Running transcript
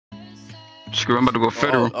Screw, I'm about to go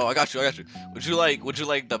federal. Oh, I got you. Would you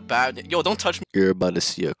like the bad? Yo, don't touch me. You're about to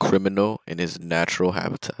see a criminal in his natural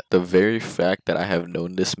habitat. The very fact that I have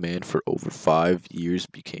known this man for over 5 years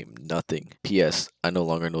became nothing. P.S. I no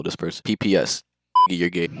longer know this person. P.P.S. You're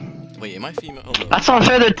gay. Wait, am I female? Hold on. That's not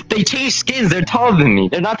fair. They change skins. They're taller than me.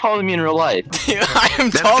 They're not taller than me in real life. I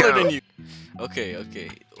am taller than you. Okay.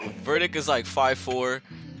 Verdict is like 5'4".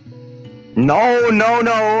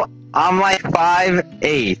 No. I'm like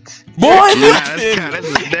 5'8". Boy,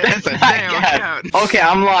 That's a damn count. Okay,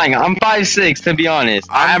 I'm lying. I'm 5'6", to be honest.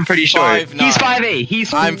 I'm pretty sure. 5'9". He's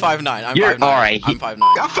 5'8". I'm 5'9". You're alright. I'm 5'9".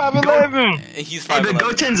 I'm 5'11". He's Hey, 5'11". but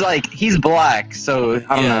Goten's like, he's black, so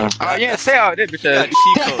I don't know. Oh yeah, say all this He got because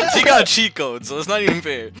cheat codes. He got cheat codes, so it's not even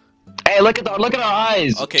fair. Hey, look at our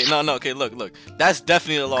eyes. Okay, no. Okay, look. That's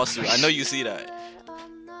definitely a lawsuit. I know you see that.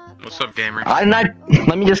 what's up, gamer? I'm not.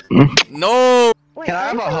 Let me just. No. Wait, Can I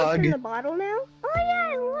have a I'm hug? in the bottle now? Oh yeah,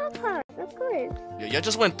 I love hugs. Of course. Y'all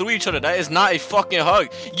just went through each other. That is not a fucking hug.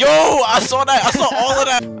 Yo, I saw that. I saw all of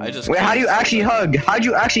that. I just. Wait, how do you actually hug? How'd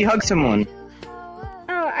you actually hug someone?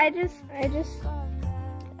 Oh, I just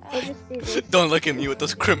do this. Don't look at me with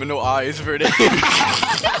those criminal eyes, Verde.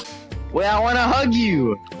 Wait, I wanna hug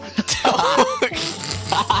you.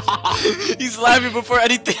 He's laughing before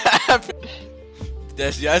anything happened.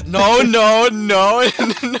 Yes. No.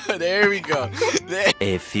 There we go. There.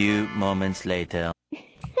 A few moments later.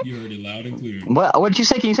 You heard it loud and clear. What'd you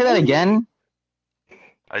say? Can you say that again?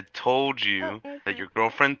 I told you that your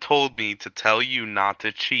girlfriend told me to tell you not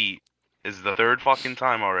to cheat. Is the third fucking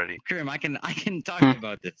time already. Krim, I can talk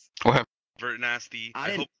about this. Vert Nasty, I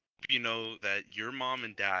didn't- hope you know that your mom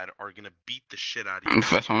and dad are gonna beat the shit out of you.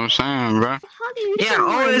 That's what I'm saying, bro. Hugging Yeah,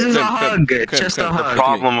 someone. all it is a hug. Just a Krim, hug. The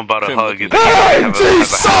problem about a Krim, hug is Krim. that you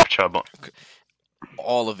have a half chub on.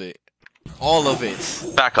 All of it. All of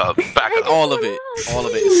it. Back up. All of it. All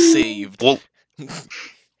of it is saved. Well,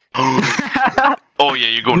 oh yeah,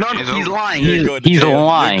 you're going No, to jail. he's lying. You're going to He's jail.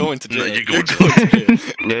 lying. You're going to jail. No, you're You're going going to jail.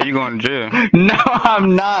 Yeah, you going to jail. No,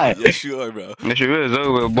 I'm not. Yes, you are, bro. Yes, you is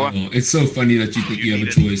over, boy. Oh, it's so funny that you think you have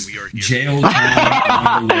a choice. Jail time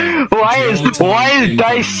on the way. Why is incoming.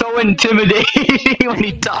 Dice so intimidating when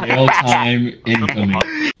he talks? Jail time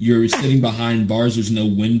incoming. You're sitting behind bars. There's no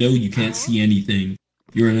window. You can't see anything.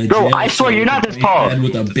 You're in a Bro, jail I swear cell you're not with a this tall. head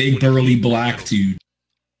with a big burly black dude.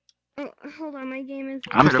 Oh, hold on, my game is.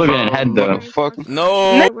 I'm still getting head though. Fuck.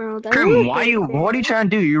 No. Krim, what are you trying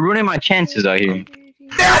to do? You're ruining my chances out here.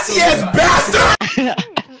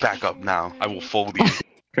 Back up now. I will fold you.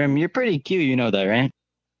 Krim, you're pretty cute, you know that, right?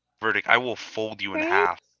 Verdict, I will fold you in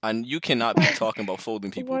half. And you cannot be talking about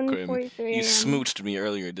folding people, Krim. 1:43 You a.m. smooched me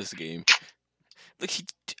earlier this game. Look,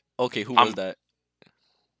 okay, who was that?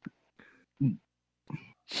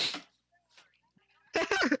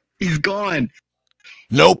 He's gone.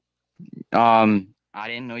 Nope. I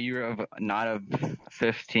didn't know you were not of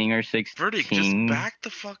 15 or 16. Verdict, just back the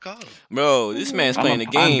fuck up. Bro, this man's playing a I'm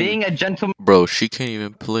game. being a gentleman. Bro, she can't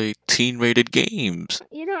even play teen-rated games.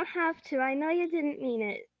 You don't have to. I know you didn't mean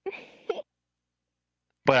it.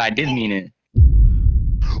 But I did mean it.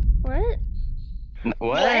 What?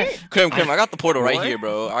 What? Krim, I got the portal right What? here,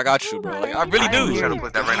 bro. I got you, bro. Like, I really I do. am Shut up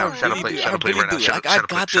with that right now. Shut up, play. Shut up, play right now. Shut up, I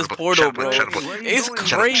got this portal, bro. It's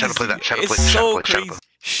crazy. Shut up, play that. Shut up, play. It's Shut so up, play. Shut crazy. up.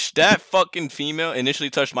 Shh, that fucking female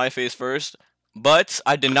initially touched my face first, but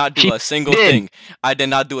I did not do She a single did. thing. I did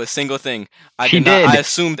not do a single thing. I She did not. did.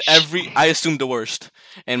 I assumed the worst,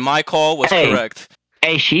 and my call was Hey. correct.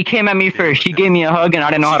 Hey, she came at me first. She gave me a hug, and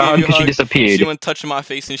I didn't know how to hug because she disappeared. She went touching my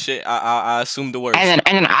face and shit. I assumed the worst. And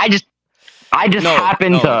then I just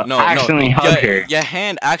happened to accidentally hug her. Your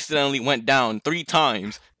hand accidentally went down 3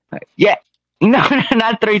 times. Yeah. No,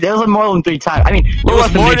 not 3. It was more than 3 times. I mean, it It was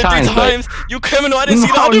wasn't more 3 than 3 times. times. You criminal! I didn't see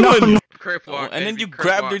the No, other no, one. no. Crip walk, And then baby, you crip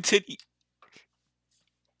grabbed walk. her titty.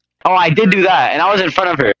 Oh, I did do that, and I was in front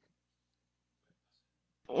of her.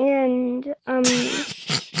 And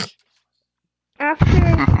after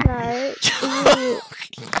that,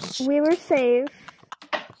 we were safe.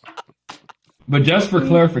 But just for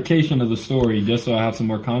clarification of the story, just so I have some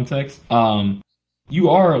more context, you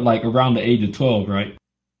are like around the age of 12, right?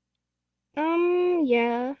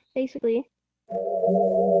 Yeah, basically.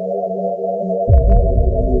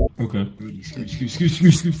 Okay.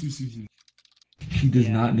 She does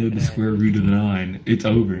not know the square root of 9. It's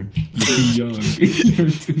over. You're too young. You're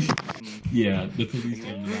too... Yeah, the police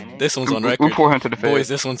don't know. This one's on record. Report him to the Boys, feds.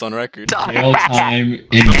 this one's on record. Jail time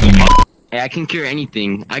incoming. Hey, I can cure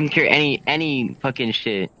anything. I can cure any fucking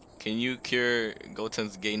shit. Can you cure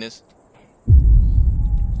Goten's gayness?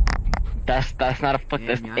 That's not a fuck.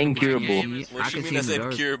 That's incurable. What you mean that's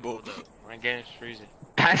incurable? That's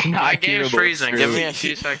That's not My game's curable. freezing. Give me a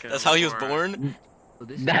few seconds. That's how he was before- born?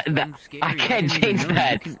 That I can't change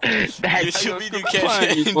that. That's You mean you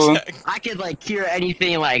can't change that? I could like cure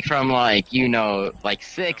anything like from like like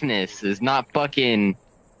sickness. Is not fucking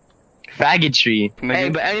faggotry. Hey,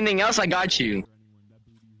 but anything else, I got you.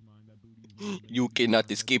 You cannot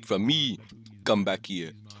escape from me. Come back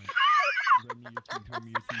here.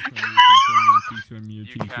 You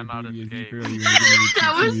cannot escape.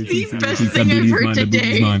 That was the best thing I've heard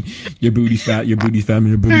today. Your booty's fat, your booty's fat,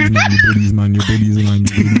 your booty's mine, your booty's mine, your booty's mine,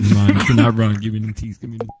 your booty's mine. You cannot run. Give me them teeth. Give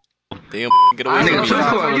me them. Damn, get away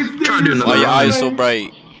from me. Why your eyes so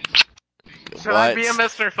bright? Should I be a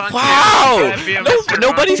Mr. Fun? Wow! Should I be a No, Mr.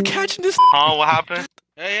 nobody's Fun? catching this. Huh? What happened?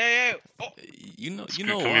 Hey! Oh, You know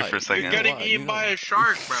Come why. here for a second. you're getting why, eaten you by know. a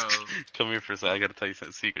shark, bro. Come here for a second. I gotta tell you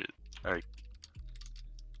something secret.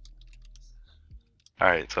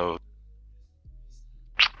 Alright, so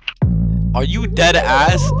Are you dead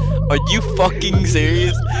ass? Are you fucking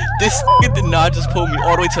serious? This nigga did not just pull me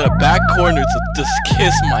all the way to the back corner to just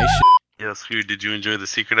kiss my shit. yeah, Screw, did you enjoy the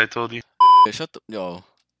secret I told you? Hey, shut the yo.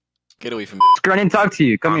 Get away from me. Screw, I didn't talk to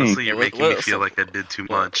you. Come Honestly, here. you're making me feel like I did too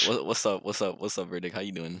much. What's up, Verdict? How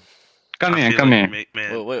you doing? Come I here. feel Come like here. you make-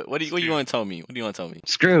 man, What do you want to tell me? What do you want to tell me?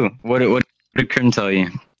 Screw. What did Krim tell you?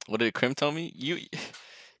 What did Krim tell me?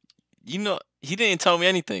 You know, he didn't tell me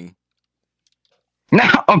anything.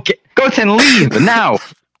 Now, okay, go and leave now.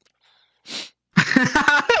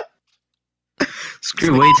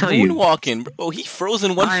 Screw. What did he tell you? Moonwalking, bro. He froze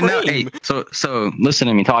in one I frame. know. Hey, so listen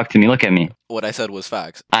to me. Talk to me. Look at me. What I said was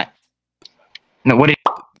facts. No, what did?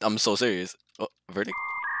 I'm so serious. Oh, Verdict.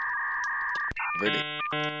 Oh,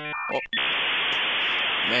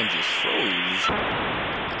 man, just froze.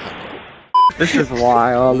 Hello? This is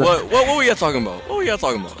wild. What were y'all talking about? What were y'all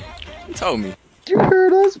talking about? Tell me. You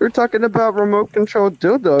heard us? We're talking about remote control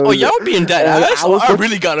dildos. Oh, y'all being dead And ass? was I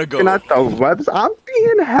really gotta go. looking at the webs. I'm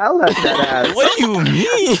being hella dead ass. What do you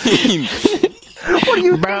mean? What do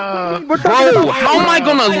you Bro, how am I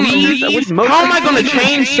gonna leave? How am I gonna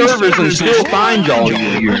change servers and still find y'all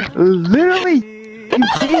here? Literally, you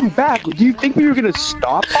came back. Do you think we were gonna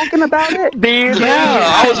stop talking about it?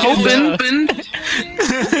 Yeah, I was hoping.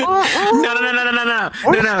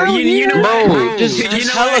 No. You know Bro, what? just You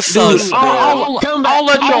know hella what? sus, bro. I'll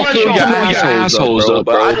let y'all fill your assholes up,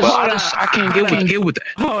 bro. I can't get with that.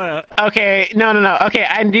 Hold on. Okay, no. Okay,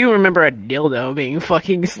 I do remember a dildo being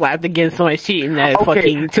fucking slapped against my sheet and that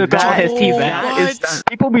fucking took all his teeth out. It's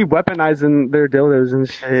people be weaponizing their dildos and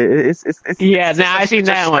shit. It's Yeah, nah, I seen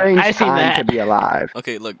that one. I seen time that. to be alive.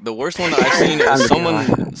 Okay, look, the worst one that I've seen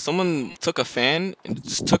is someone took a fan and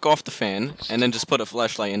just took off the fan and then just put a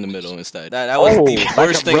flashlight in the middle instead. That was the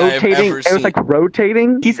worst thing I've ever It was seen. like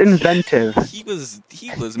rotating. He's inventive. He was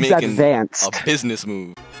He's making advanced. a business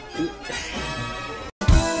move.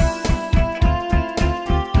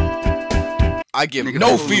 I give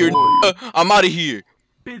no fear. I'm out of here.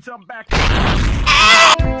 Bitch, I'm back.